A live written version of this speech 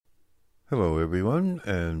Hello, everyone,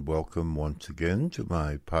 and welcome once again to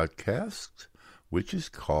my podcast, which is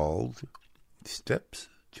called Steps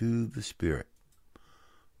to the Spirit.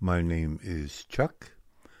 My name is Chuck,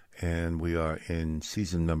 and we are in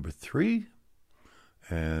season number 3,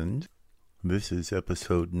 and this is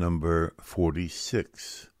episode number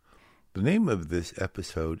 46. The name of this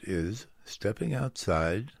episode is Stepping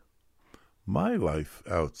Outside, My Life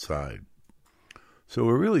Outside. So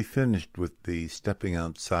we're really finished with the Stepping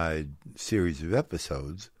Outside series of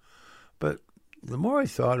episodes, but the more I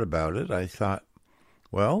thought about it, I thought,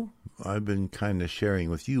 well, I've been kind of sharing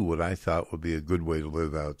with you what I thought would be a good way to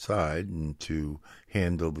live outside and to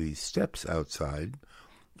handle these steps outside,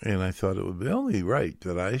 and I thought it would be only right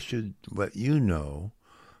that I should let you know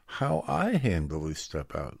how I handle these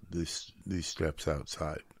steps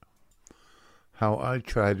outside, how I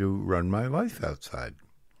try to run my life outside,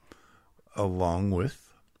 along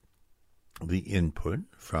with the input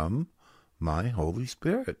from my Holy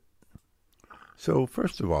Spirit. So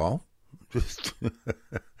first of all, just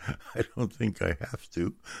I don't think I have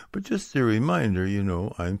to, but just a reminder,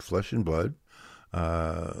 I'm flesh and blood,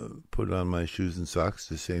 put on my shoes and socks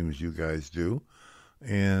the same as you guys do,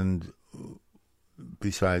 and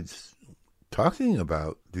besides talking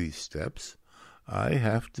about these steps, I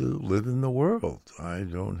have to live in the world. I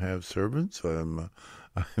don't have servants.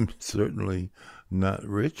 I'm certainly not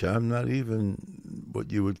rich. I'm not even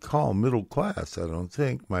what you would call middle class, I don't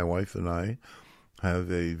think. My wife and I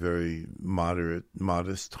have a very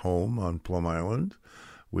modest home on Plum Island,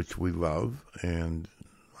 which we love, and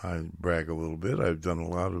I brag a little bit. I've done a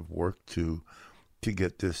lot of work to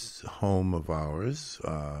get this home of ours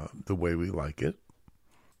the way we like it.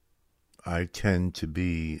 I tend to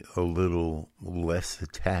be a little less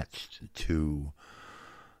attached to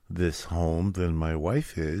this home than my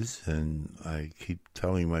wife is, and I keep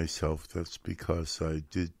telling myself that's because I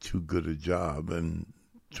did too good a job and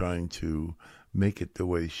trying to make it the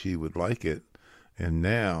way she would like it. And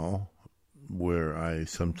now, where I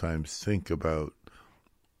sometimes think about,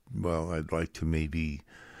 well, I'd like to maybe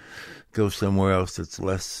go somewhere else that's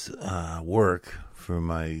less work for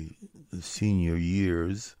my senior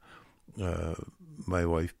years, my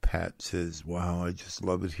wife Pat says, wow, I just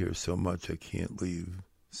love it here so much I can't leave.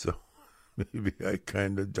 So maybe I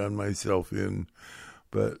kind of done myself in,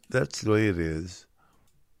 but that's the way it is.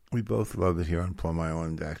 We both love it here on Plum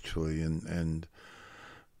Island, actually, and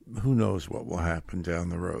who knows what will happen down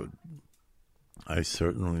the road. I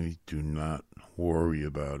certainly do not worry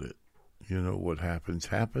about it. What happens.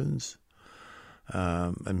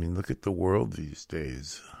 Look at the world these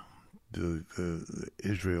days. The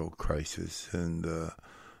Israel crisis and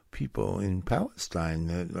people in Palestine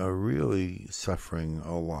that are really suffering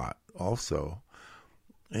a lot also.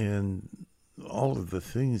 And all of the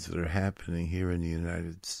things that are happening here in the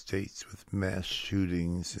United States with mass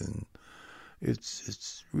shootings, and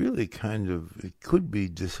it's really it could be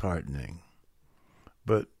disheartening.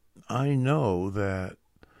 But I know that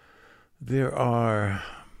there are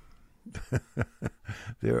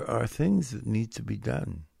things that need to be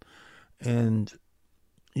done. And,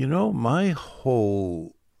 my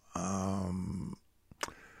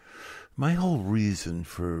whole reason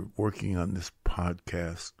for working on this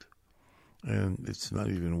podcast, and it's not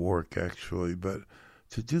even work actually, but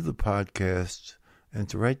to do the podcast and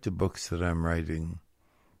to write the books that I'm writing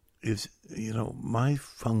is, my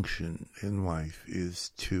function in life is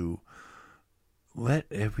to let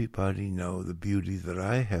everybody know the beauty that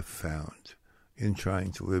I have found in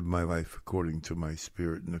trying to live my life according to my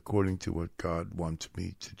spirit and according to what God wants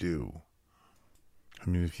me to do.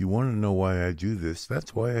 If you want to know why I do this,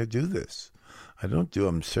 that's why I do this.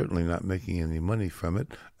 I'm certainly not making any money from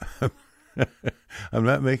it. I'm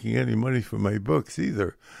not making any money from my books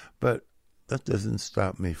either, but that doesn't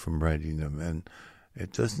stop me from writing them, and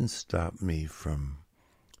it doesn't stop me from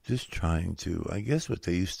just trying to, I guess what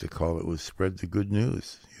they used to call it was spread the good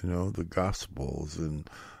news, the Gospels and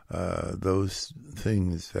those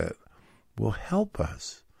things that will help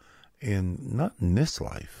us not in this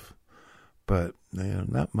life, but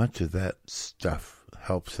not much of that stuff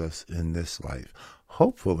helps us in this life.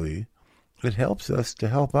 Hopefully, it helps us to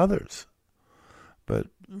help others. But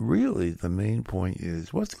really, the main point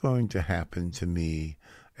is what's going to happen to me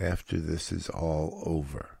after this is all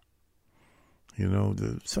over.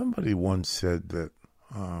 Somebody once said that,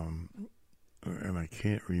 and I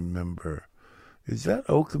can't remember. Is that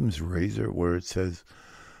Occam's razor where it says,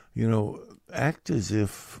 act as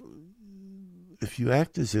if you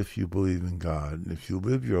act as if you believe in God, if you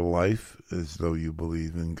live your life as though you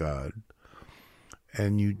believe in God,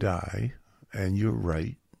 and you die, and you're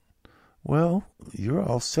right, well, you're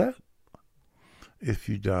all set. if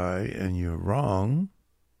you die and you're wrong,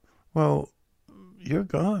 well, you're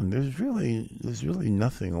gone. There's really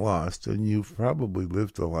nothing lost, and you've probably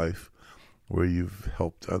lived a life where you've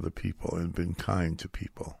helped other people and been kind to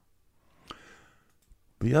people.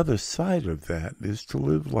 The other side of that is to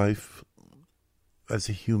live life as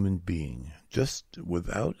a human being, just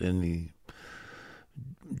without any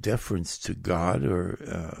deference to God or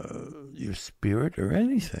your spirit or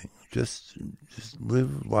anything. Just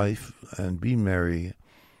live life and be merry,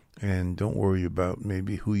 and don't worry about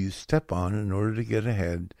maybe who you step on in order to get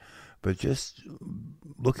ahead, but just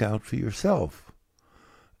look out for yourself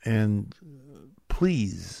and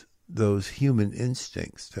please those human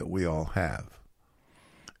instincts that we all have.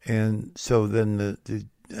 And so then the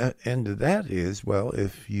end of that is, well,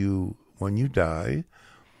 when you die,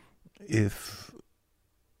 if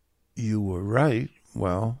you were right,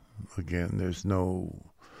 well, again,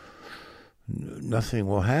 nothing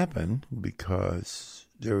will happen, because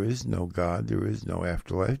there is no God, there is no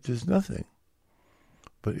afterlife, there's nothing.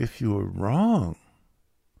 But if you were wrong,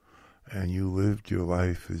 and you lived your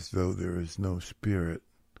life as though there is no spirit,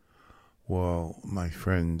 well, my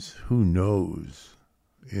friends, who knows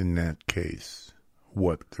in that case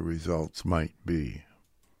what the results might be.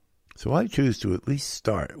 So I choose to at least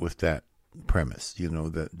start with that premise,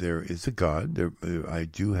 that there is a God, I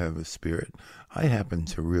do have a spirit. I happen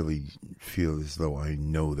to really feel as though I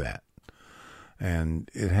know that. And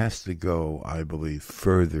it has to go, I believe,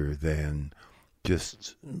 further than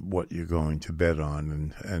just what you're going to bet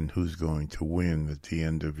on and who's going to win at the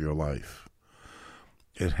end of your life.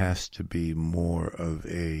 It has to be more of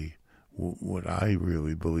what I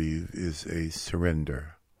really believe is a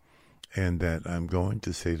surrender. And that I'm going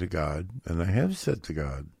to say to God, and I have said to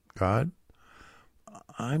God, God,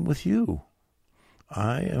 I'm with you.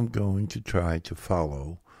 I am going to try to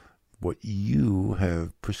follow what you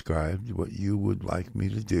have prescribed, what you would like me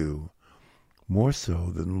to do, more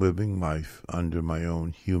so than living life under my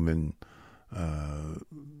own human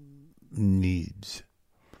needs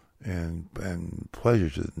and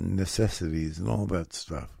pleasures and necessities and all that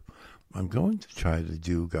stuff. I'm going to try to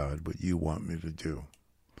do, God, what you want me to do.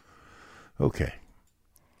 Okay.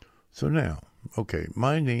 So now,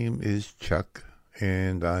 my name is Chuck,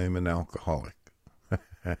 and I'm an alcoholic.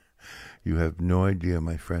 You have no idea,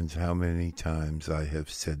 my friends, how many times I have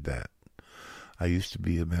said that. I used to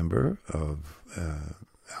be a member of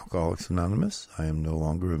Alcoholics Anonymous. I am no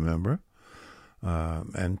longer a member,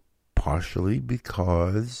 and partially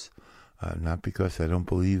because, not because I don't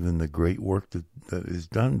believe in the great work that is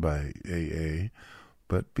done by AA,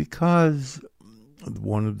 but because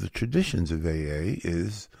one of the traditions of AA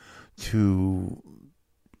is to,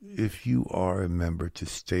 if you are a member, to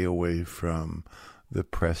stay away from the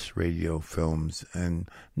press, radio, films, and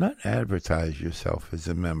not advertise yourself as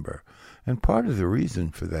a member. And part of the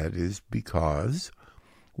reason for that is because,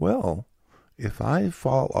 well, if I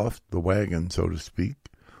fall off the wagon, so to speak,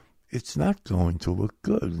 it's not going to look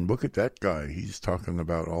good. And look at that guy. He's talking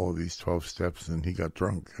about all of these 12 steps and he got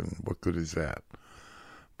drunk, and what good is that?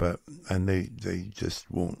 And they just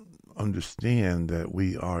won't understand that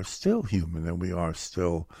we are still human, and we are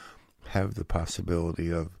still have the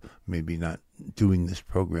possibility of maybe not doing this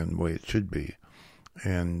program the way it should be,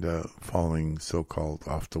 and falling so-called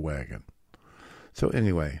off the wagon. So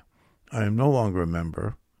anyway, I am no longer a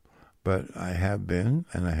member, but I have been,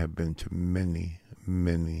 and I have been to many,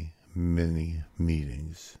 many, many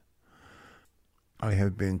meetings. I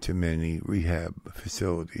have been to many rehab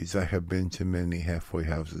facilities. I have been to many halfway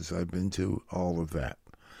houses. I've been to all of that.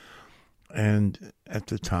 And at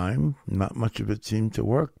the time, not much of it seemed to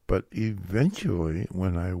work. But eventually,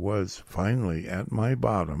 when I was finally at my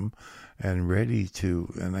bottom and ready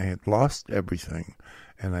to, and I had lost everything,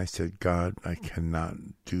 and I said, God, I cannot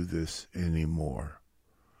do this anymore.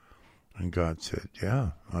 And God said,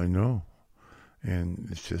 yeah, I know. And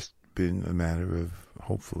it's just been a matter of,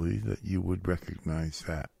 hopefully, that you would recognize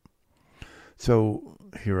that. So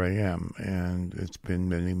here I am, and it's been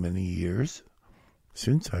many, many years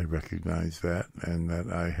since I recognized that, and that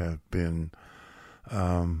I have been,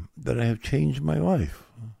 that I have changed my life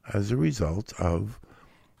as a result of,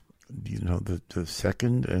 the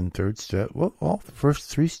second and third step, well, all the first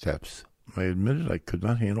three steps. I admitted I could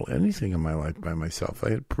not handle anything in my life by myself.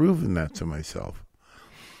 I had proven that to myself.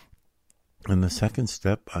 And the second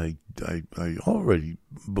step, I already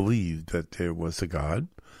believed that there was a God,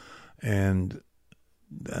 and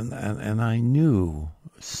I knew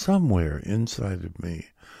somewhere inside of me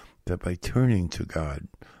that by turning to God,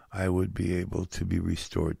 I would be able to be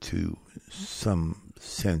restored to some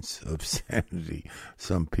sense of sanity.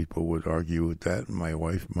 Some people would argue with that, and my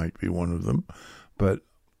wife might be one of them. But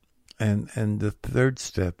And the third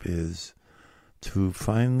step is to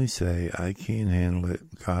finally say, I can't handle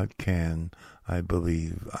it. God can. I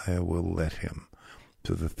believe I will let him.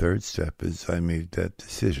 So the third step is I made that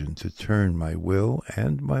decision to turn my will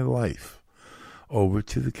and my life over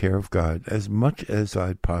to the care of God as much as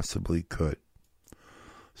I possibly could.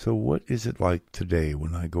 So what is it like today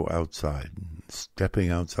when I go outside? Stepping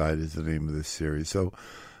outside is the name of this series. So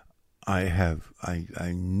I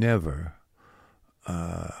never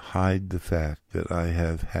hide the fact that I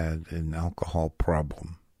have had an alcohol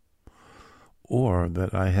problem or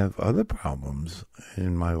that I have other problems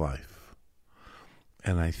in my life.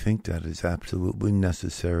 And I think that is absolutely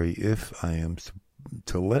necessary if I am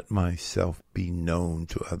to let myself be known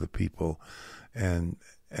to other people, and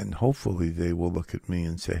hopefully they will look at me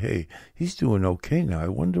and say, hey, he's doing okay now. I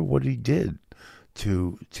wonder what he did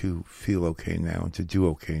to feel okay now and to do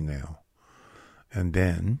okay now. And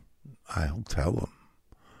then I'll tell them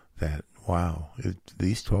that, wow,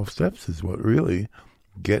 these 12 steps is what really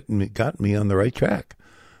got me on the right track.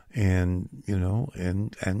 And,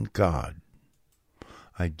 and God.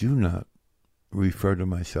 I do not refer to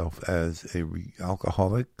myself as a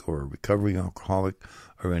alcoholic or a recovering alcoholic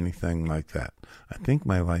or anything like that. I think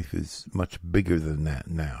my life is much bigger than that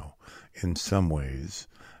now in some ways,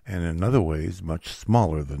 and in other ways much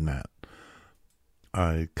smaller than that.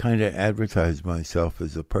 I kind of advertise myself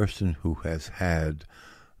as a person who has had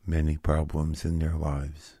many problems in their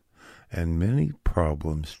lives, and many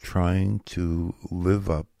problems trying to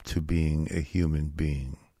live up to being a human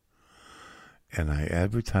being. And I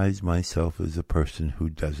advertise myself as a person who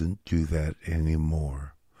doesn't do that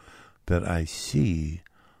anymore. That I see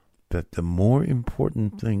that the more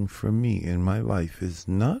important thing for me in my life is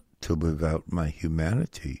not to live out my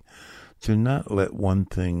humanity, to not let one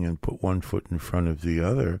thing and put one foot in front of the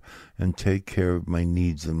other and take care of my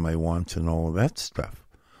needs and my wants and all of that stuff.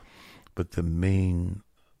 But the main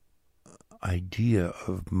idea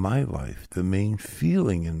of my life, the main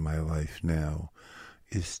feeling in my life now,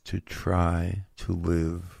 is to try to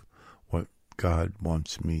live what God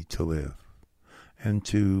wants me to live and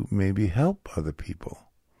to maybe help other people.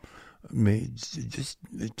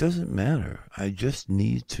 It doesn't matter. I just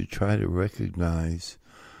need to try to recognize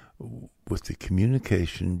with the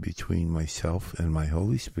communication between myself and my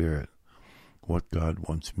Holy Spirit what God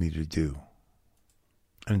wants me to do.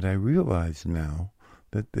 And I realize now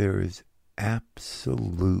that there is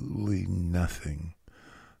absolutely nothing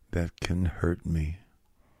that can hurt me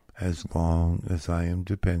as long as I am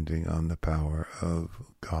depending on the power of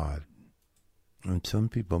God. And some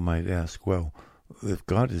people might ask, well, if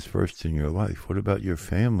God is first in your life, what about your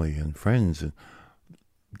family and friends? And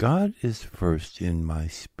God is first in my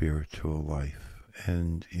spiritual life.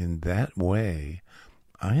 And in that way,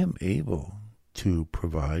 I am able to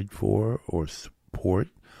provide for or support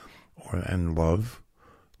and love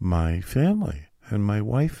my family and my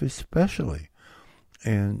wife especially.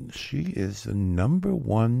 And she is the number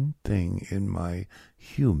one thing in my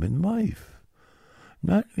human life,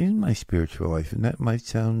 not in my spiritual life. And that might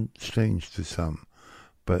sound strange to some,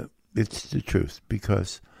 but it's the truth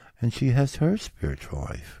and she has her spiritual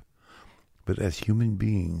life. But as human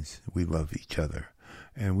beings, we love each other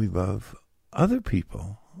and we love other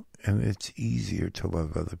people. And it's easier to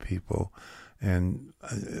love other people. And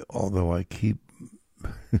although I keep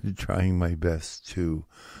trying my best to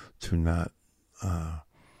not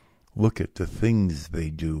look at the things they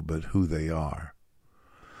do, but who they are.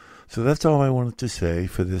 So that's all I wanted to say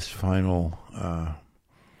for this final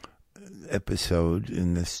episode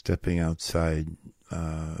in this Stepping Outside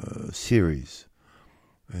series.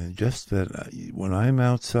 Just that when I'm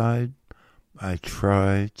outside, I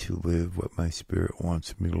try to live what my spirit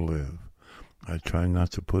wants me to live. I try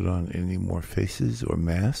not to put on any more faces or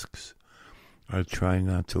masks. I try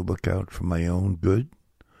not to look out for my own good.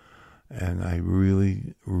 And I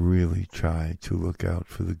really, really try to look out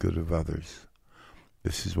for the good of others.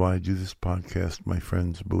 This is why I do this podcast, my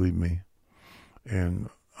friends, believe me. And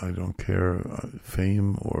I don't care,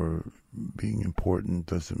 fame or being important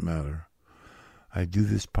doesn't matter. I do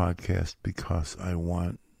this podcast because I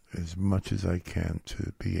want as much as I can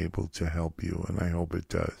to be able to help you, and I hope it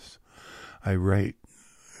does. I write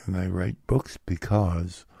books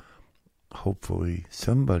because hopefully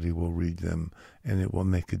somebody will read them and it will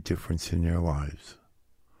make a difference in their lives.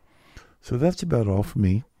 So that's about all for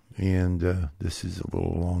me. And this is a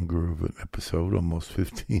little longer of an episode, almost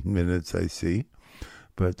 15 minutes, I see.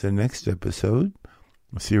 But the next episode,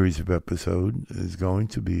 a series of episodes, is going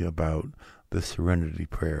to be about the Serenity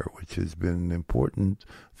Prayer, which has been an important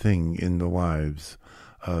thing in the lives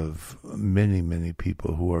of many, many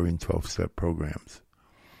people who are in 12-step programs.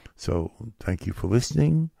 So thank you for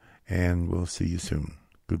listening. and we'll see you soon.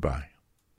 Goodbye.